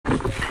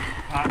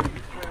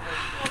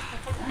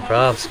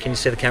Pravs, can you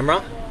see the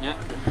camera? Yeah.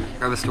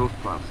 Grab a stool,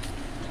 Pravs.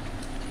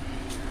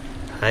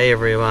 Hey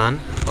everyone,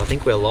 I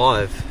think we're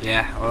live.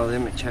 Yeah, well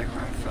let me check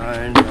my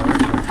phone.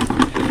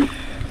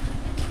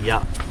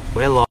 Yeah,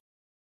 we're live.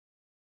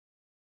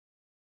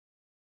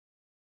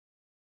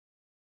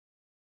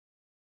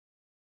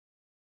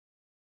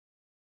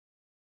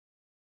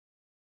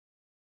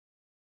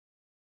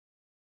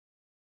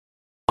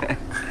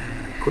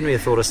 Couldn't we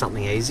have thought of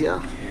something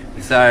easier?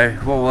 So,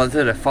 what was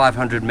it? A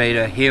 500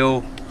 metre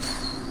hill.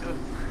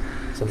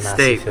 It's a massive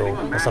Steep. hill.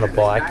 It was on a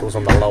bike. It was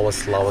on the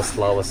lowest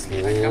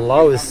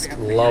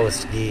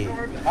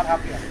gear.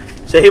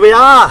 So here we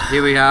are.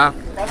 Here we are.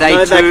 Day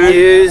Novak 2.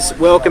 News.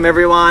 Welcome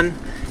everyone.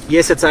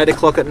 Yes, it's 8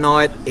 o'clock at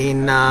night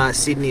in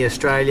Sydney,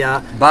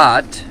 Australia.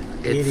 But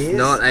It it's is.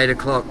 not 8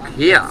 o'clock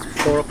here.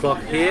 4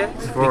 o'clock here,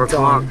 4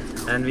 o'clock.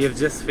 and we have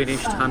just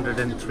finished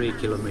 103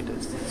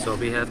 kilometers. So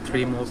we have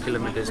 3 more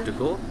kilometers to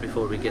go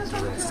before we get to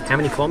rest. How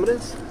many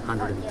kilometres?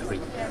 103.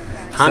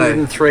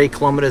 103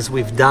 kilometres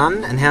we've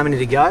done, and how many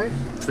to go?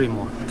 3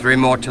 more. 3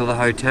 more till the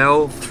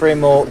hotel. 3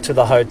 more to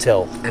the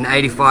hotel. And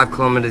 85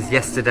 kilometres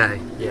yesterday.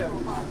 Yeah.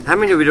 How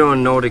many are we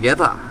doing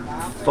altogether?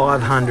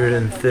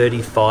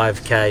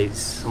 535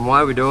 Ks And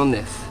why are we doing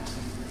this?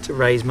 to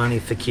raise money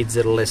for kids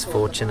that are less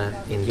fortunate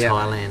in Yeah.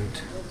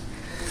 Thailand.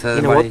 So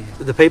You know what?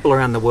 The people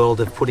around the world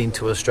have put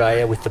into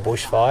Australia with the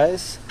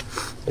bushfires.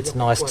 It's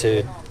nice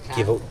to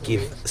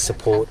give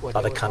support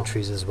other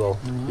countries as well.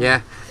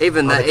 Yeah,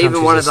 even Other that, even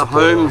countries one are of the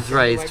supportive. homes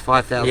raised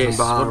 5,000 Yes,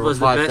 baht what or was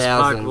the best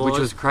part 5,000, which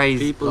was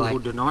crazy. people like- who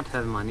do not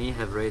have money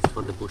have raised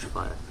for the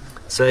bushfire.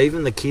 So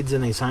even the kids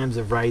in these homes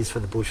have raised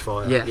for the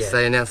bushfire. Yes, Yeah.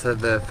 they announced that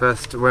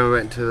when we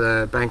went to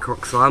the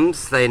Bangkok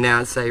slums, they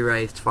announced they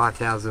raised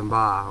 5,000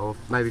 baht or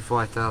maybe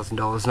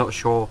 $5,000, not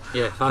sure.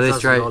 Yeah, For the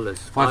 $5,000.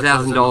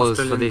 $5,000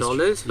 for Australian this,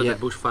 dollars for yeah. the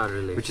bushfire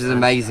relief. Which is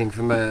amazing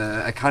from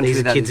a country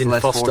These are that kids is in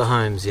less foster fortunate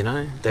homes, you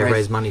know? They Raise-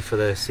 raise money for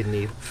the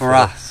Sydney... for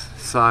us.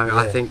 So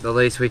I Yeah. think the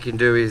least we can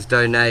do is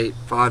donate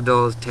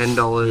 $5,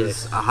 $10,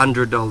 Yes.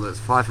 $100,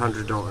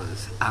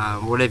 $500,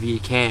 whatever you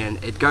can.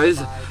 It goes.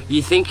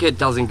 You think it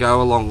doesn't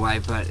go a long way,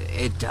 but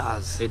it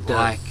does. It does.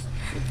 Like,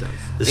 It does.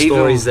 The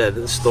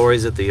Even-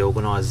 stories that the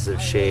organisers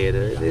have shared,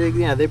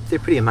 they're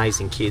pretty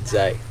amazing kids,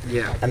 eh?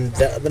 yeah. And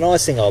the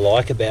nice thing I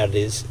like about it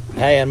is,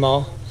 hey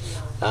Anmol,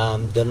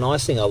 the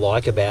nice thing I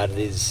like about it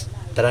is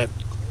they don't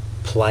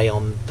play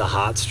on the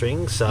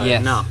heartstrings. So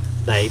Yes. No.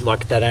 they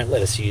don't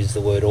let us use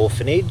the word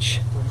orphanage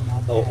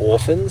or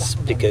orphans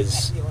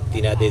because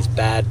there's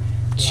bad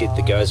shit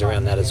that goes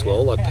around that as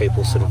well. Like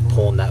people sort of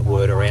pawn that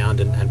word around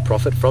and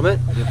profit from it.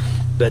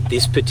 But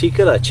this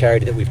particular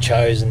charity that we've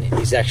chosen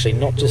is actually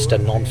not just a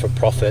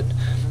non-for-profit,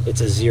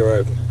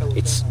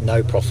 it's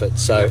no profit.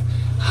 So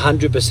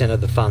 100%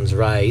 of the funds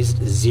raised,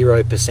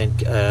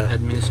 0%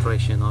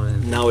 Administration or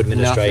anything. no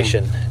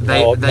administration,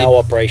 Nothing. no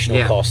operational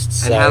yeah.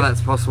 costs. And So how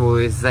that's possible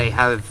is they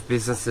have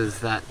businesses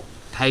that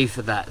pay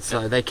for that,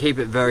 so they keep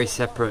it very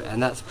separate,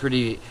 and that's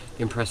pretty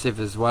impressive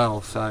as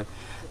well. So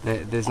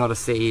there's not a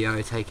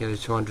CEO taking a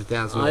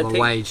 $200,000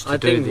 wage to I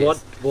do think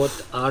this.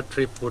 what our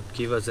trip would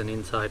give us an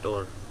insight,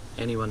 or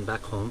anyone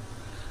back home,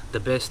 the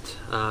best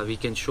we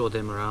can show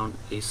them around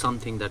is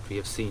something that we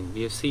have seen.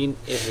 We have seen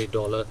every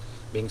dollar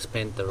being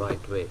spent the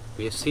right way.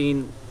 We have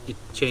seen it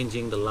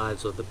changing the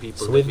lives of the people.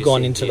 So that we've we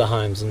gone see into here. the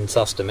homes and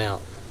sussed them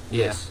out.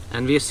 Yes,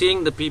 and we are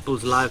seeing the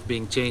people's life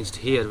being changed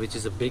here, which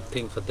is a big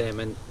thing for them.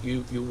 And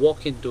you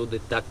walk into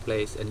that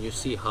place and you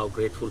see how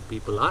grateful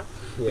people are,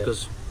 Yeah.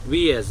 because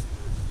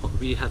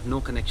we have no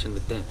connection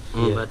with them.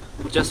 Yeah.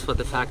 But just for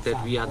the fact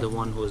that we are the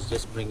one who is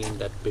just bringing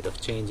that bit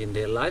of change in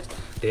their lives,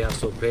 they are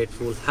so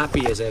grateful,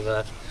 happy as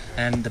ever.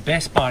 And the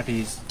best part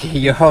is,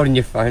 You're holding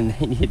your phone,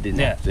 then you didn't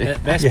have to. the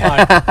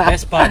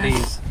best part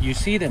is you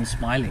see them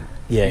smiling.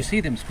 Yeah. You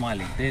see them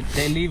smiling.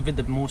 They live with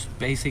the most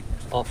basic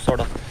of sort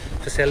of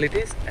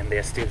facilities, and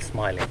they're still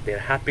smiling. They're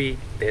happy.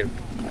 They're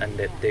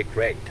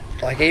great.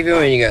 Like even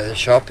when you go to the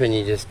shop and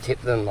you just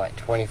tip them like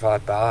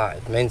 25 baht,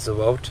 it means the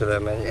world to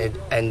them,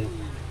 and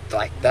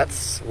like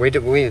that's we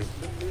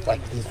like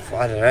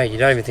I don't know, you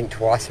don't even think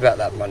twice about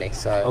that money. I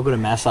So got a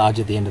massage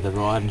at the end of the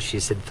ride and she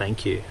said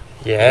thank you.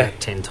 yeah, Like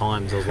 10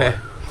 times. I was like,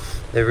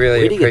 they're really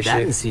where do you get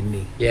that in appreciative.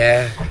 Sydney?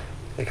 Yeah,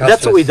 the That's what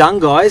customers- we've done,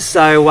 guys.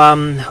 So, We'll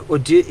the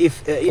put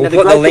great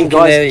the thing, link in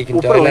guys, there, you can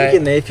we'll put a link donate.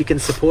 in there if you can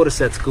support us.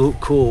 That's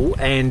cool.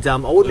 And I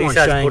wouldn't mind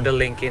Lisa's showing. put a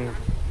link in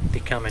the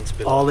comments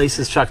below. Oh,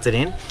 Lisa's chucked it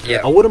in.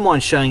 Yeah. I wouldn't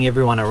mind showing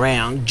everyone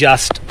around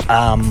just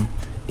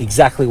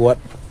exactly what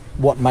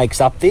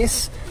makes up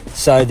this.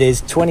 So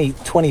there's 20,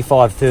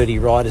 25, 30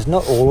 riders.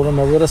 Not all of them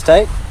are real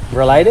estate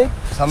related.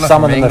 Some are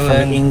Some of from them are from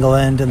England.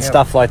 England and Yep.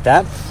 stuff like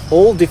that.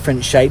 All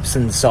different shapes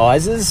and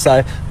sizes.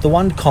 So the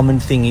one common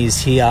thing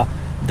is here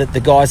that the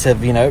guys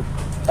have,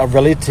 a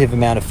relative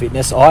amount of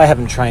fitness. I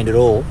haven't trained at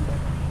all.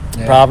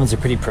 Yeah. Pravin's a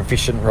pretty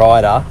proficient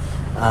rider.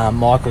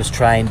 Michael's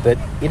trained, but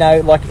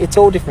it's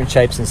all different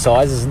shapes and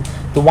sizes. And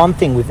the one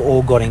thing we've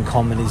all got in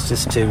common is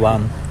just to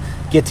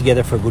get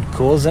together for a good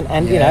cause,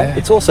 and Yeah.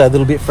 it's also a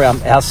little bit for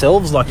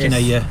ourselves.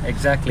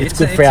 Exactly. it's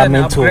good for our an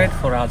mental- upgrade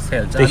for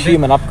ourselves. the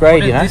human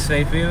upgrade. Put it this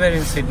way, if we were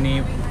in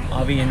Sydney,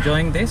 Are we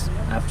enjoying this?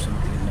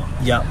 Absolutely not.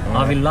 Yeah.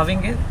 Are we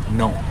loving it?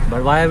 No.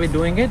 But why are we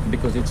doing it?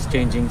 Because it's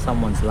changing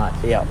someone's life.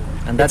 Yeah.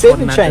 And that's it's what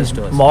even matters changed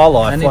to us. my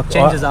life. And like, it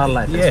changes our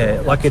life. Yeah, as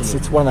well. like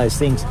it's one of those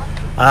things.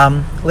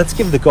 Let's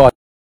give the guy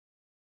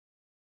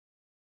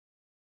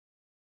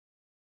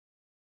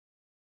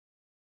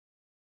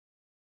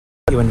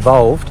you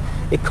involved.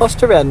 It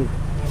cost around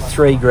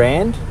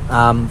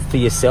 $3,000 for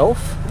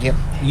yourself. Yep.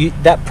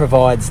 That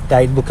provides,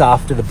 they look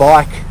after the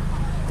bike,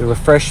 the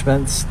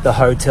refreshments, the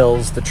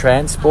hotels, the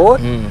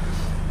transport.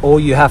 All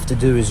you have to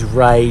do is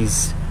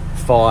raise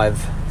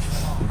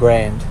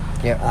 $5,000.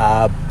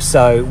 Yep.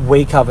 So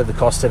we cover the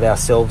cost of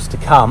ourselves to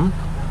come,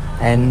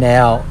 and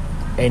now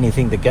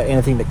anything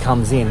that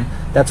comes in,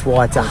 that's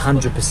why it's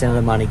 100% of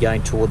the money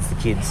going towards the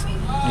kids.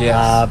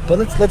 Yes. But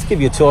let's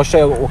give you a tour. I'll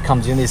show you what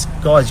comes in this.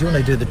 Guys, you want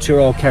to do the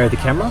tour? I'll carry the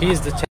camera.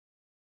 Here's the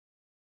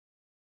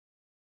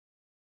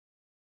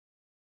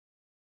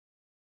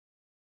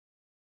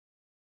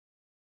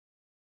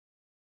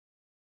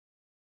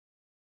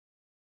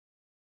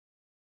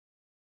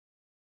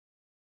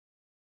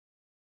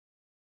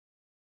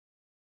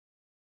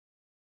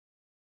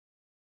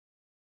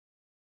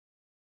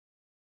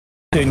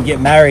And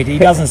get married. He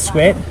doesn't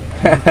sweat.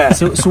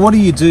 So what do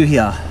you do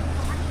here?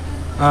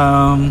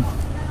 I'm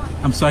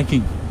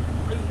cycling.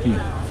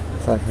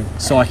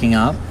 Psyching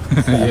up.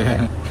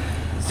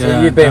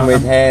 So you've been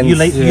with Hands. You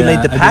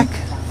lead the pack.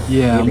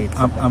 Yeah, You lead.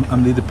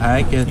 I'm lead the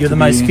pack. You're the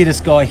most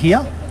fittest guy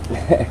here.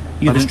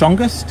 You're the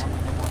strongest.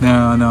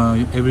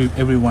 No.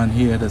 Everyone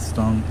here is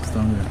stronger.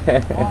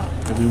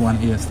 Everyone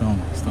here is strong.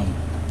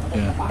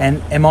 Yeah.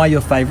 And am I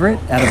your favourite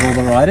out of all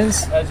the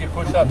riders?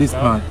 This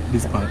part.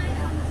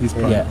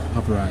 Yeah.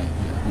 Upright.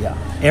 Yeah.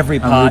 Every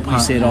I'm part your you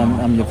said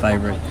partner. I'm your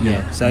favourite.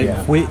 Yeah. So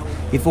Yeah.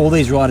 if all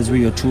these riders were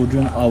your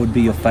children, I would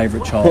be your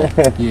favourite child.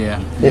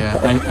 Yeah.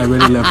 I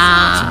really love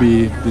to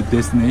be the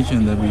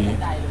destination that we.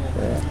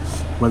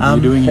 What we're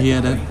doing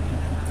here, that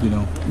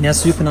Now,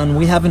 Supanan,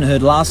 we haven't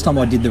heard. Last time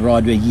I did the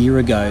ride a year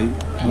ago,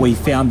 we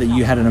found that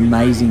you had an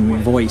amazing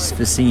voice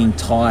for singing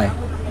Thai.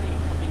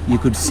 You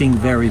could sing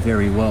very,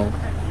 very well.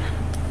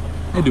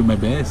 I do my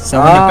best. So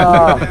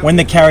when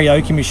the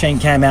karaoke machine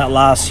came out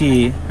last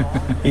year,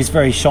 this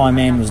very shy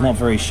man was not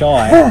very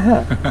shy.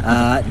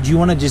 Do you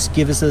want to just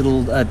give us a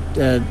little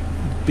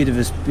bit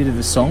of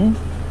a song?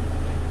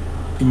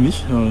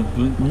 English or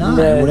No,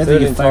 Yeah, whatever do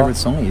it your in favourite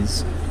song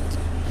is.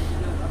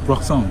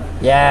 rock song?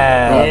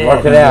 Yeah.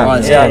 Work it out.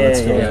 Right, Yeah.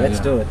 let's do it. Let's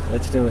do it.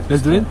 Let's do it.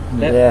 Let's do it.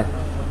 Yeah.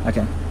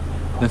 Okay,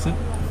 That's it.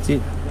 that's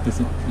it. That's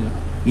it. Yeah.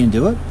 You can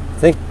do it.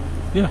 Think.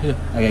 Yeah. Okay,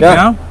 Yeah.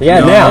 Now? Yeah.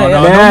 No, Now. no,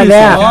 Now. don't use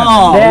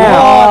Now.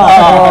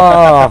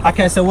 that. Now.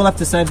 Okay, so we'll have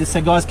to say this.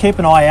 So guys, keep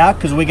an eye out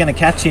because we're going to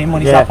catch him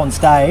when he's Yeah. up on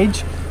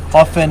stage.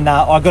 Often,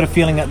 I've got a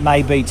feeling it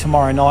may be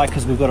tomorrow night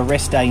because we've got a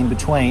rest day in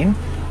between,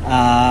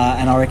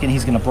 and I reckon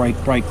he's going to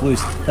break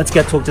loose. Let's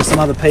go talk to some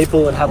other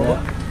people and have a look.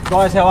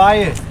 Guys, how are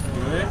you?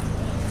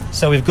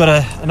 So we've got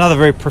another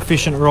very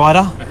proficient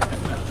rider.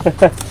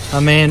 I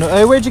mean,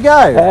 hey, where'd you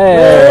go?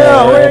 Where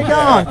are you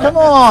going? Come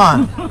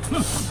on.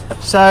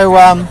 So,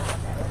 No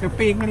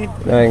English.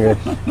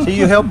 so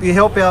you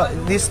help out.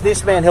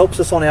 This man helps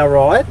us on our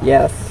ride.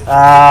 Yes.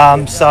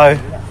 So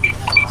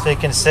you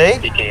can see,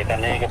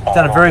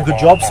 done a very good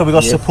job. So we've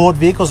got support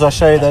vehicles. I'll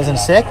show you those in a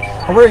sec.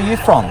 And where are you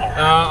from?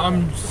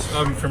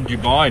 I'm from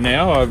Dubai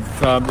now.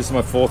 This is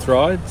my fourth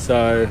ride,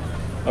 so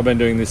I've been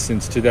doing this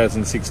since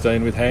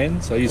 2016 with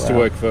Hands. I used to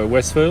work for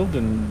Westfield,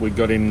 and we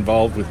got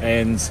involved with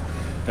Hands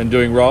and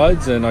doing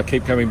rides, and I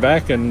keep coming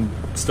back. And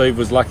Steve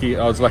was lucky.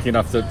 I was lucky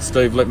enough that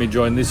Steve let me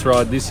join this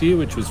ride this year,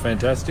 which was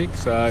fantastic.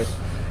 So,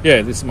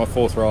 yeah, this is my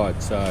fourth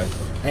ride. So,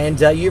 And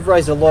you've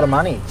raised a lot of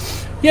money.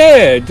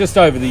 yeah, just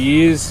over the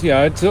years,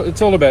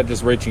 it's all about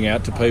just reaching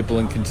out to people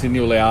and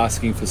continually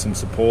asking for some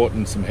support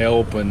and some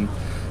help, and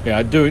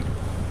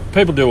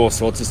people do all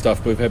sorts of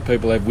stuff. We've had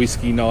people have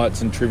whiskey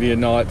nights and trivia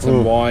nights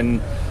and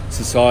wine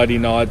society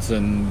nights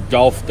and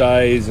golf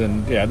days,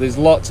 and there's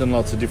lots and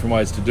lots of different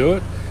ways to do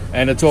it.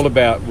 And it's all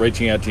about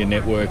reaching out to your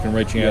network and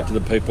reaching out to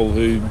the people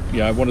who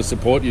want to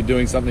support you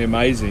doing something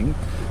amazing.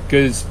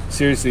 Because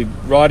seriously,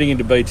 riding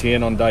into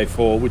BTN on day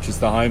 4, which is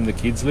the home the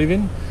kids live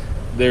in,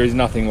 there is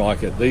nothing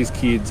like it. These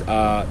kids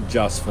are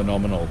just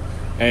phenomenal.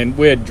 And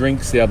we had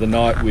drinks the other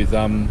night with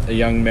a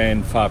young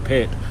man,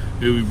 Farpet,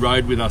 who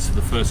rode with us for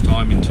the first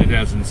time in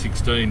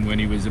 2016 when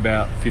he was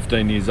about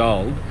 15 years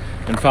old.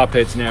 And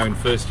Farpet's now in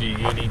first year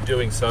uni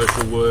doing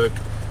social work,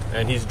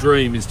 and his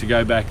dream is to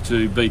go back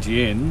to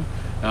BTN,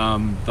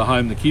 the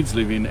home the kids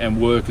live in,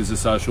 and work as a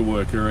social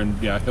worker and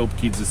help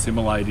kids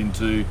assimilate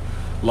into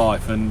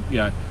life. And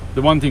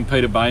the one thing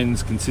Peter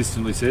Baines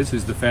consistently says,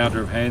 who's the founder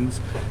of Hands,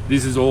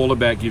 this is all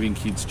about giving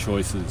kids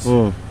choices.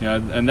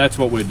 And that's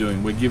what we're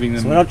doing. We're giving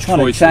them So we're not trying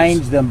choices. to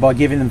change them by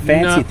giving them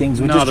fancy No,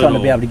 things. We're not just at trying to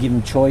be all. able to give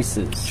them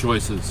choices.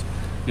 Choices.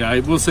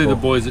 We'll see the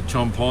boys at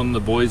Chompon, the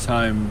boys'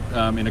 home,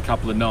 in a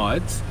couple of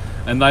nights,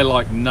 and they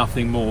like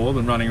nothing more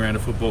than running around a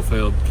football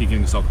field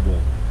kicking a soccer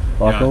ball.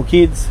 Like all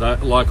kids.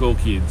 Like all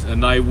kids.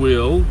 And they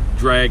will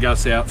drag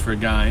us out for a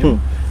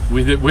game,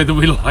 with it, whether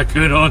we like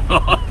it or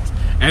not.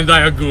 And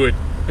they are good.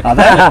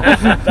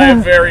 They're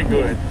very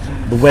good.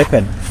 The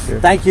weapon.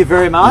 Thank you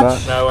very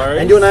much. No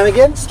worries. And your name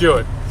again?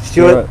 Stuart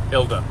Stuart.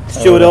 Elder.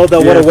 Stuart Elder,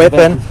 what a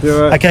weapon.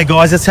 Stuart. Okay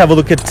guys, let's have a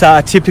look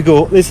at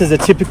typical, this is a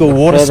typical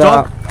water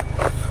stock.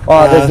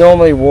 Oh, there's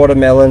normally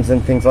watermelons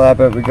and things like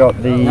that, but we got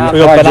the We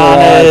got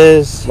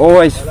bananas,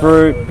 always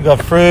fruit, we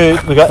got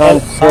fruit, we got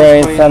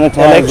sunscreen,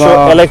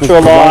 sanitizer,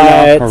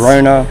 electrolytes,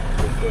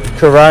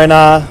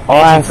 Corona,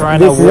 ice. Corona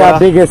This is our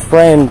biggest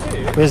friend.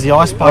 Where's the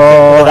ice bucket?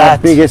 Oh, Look at our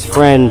biggest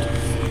friend.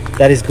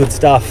 That is good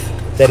stuff.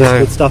 That is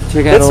good stuff.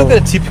 check out Let's all- look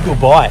at a typical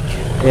bike.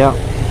 Yeah.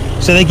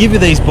 So they give you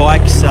these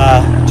bikes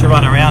to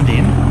run around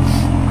in,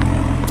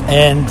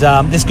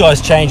 and this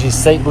guy's changed his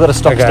seat. We've got a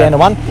stock standard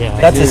one. Yeah.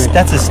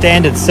 That's a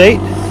standard seat.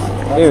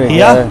 Here we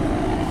Here.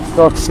 go.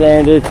 Stock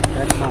standard.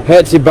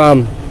 Hurts your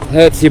bum.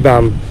 Hurts your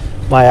bum.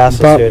 My ass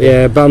is hurting.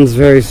 Yeah, bum's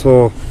very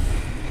sore.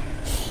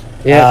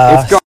 Yeah,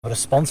 it's got. To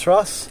sponsor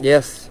us.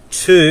 Yes.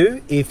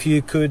 2, if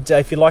you could,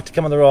 if you'd like to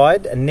come on the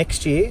ride, and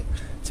next year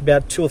it's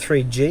about 2 or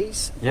 3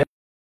 Gs. Yep.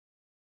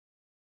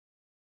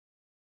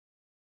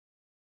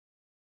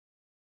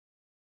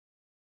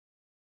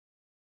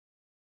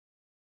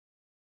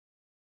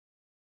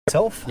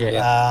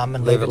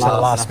 And leave it to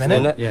the last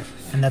minute. Yeah.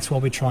 And that's why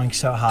we're trying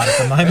so hard at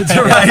the moment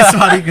to raise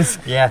money, because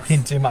Yeah. we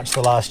didn't do much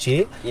the last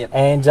year. Yep.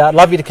 And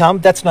love you to come.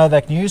 That's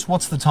Novak News.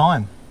 What's the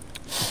time?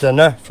 Don't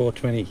know.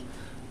 4:20.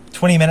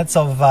 20 minutes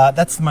of,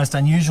 that's the most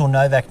unusual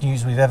Novak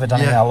News we've ever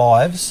done in our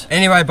lives.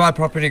 Anyway, buy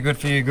property, good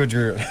for you, good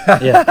Drew.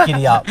 Yeah,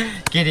 giddy up.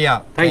 Giddy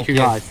up. Thank you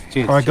guys.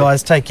 Cheers. All right,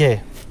 guys, take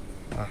care.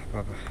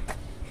 Bye-bye.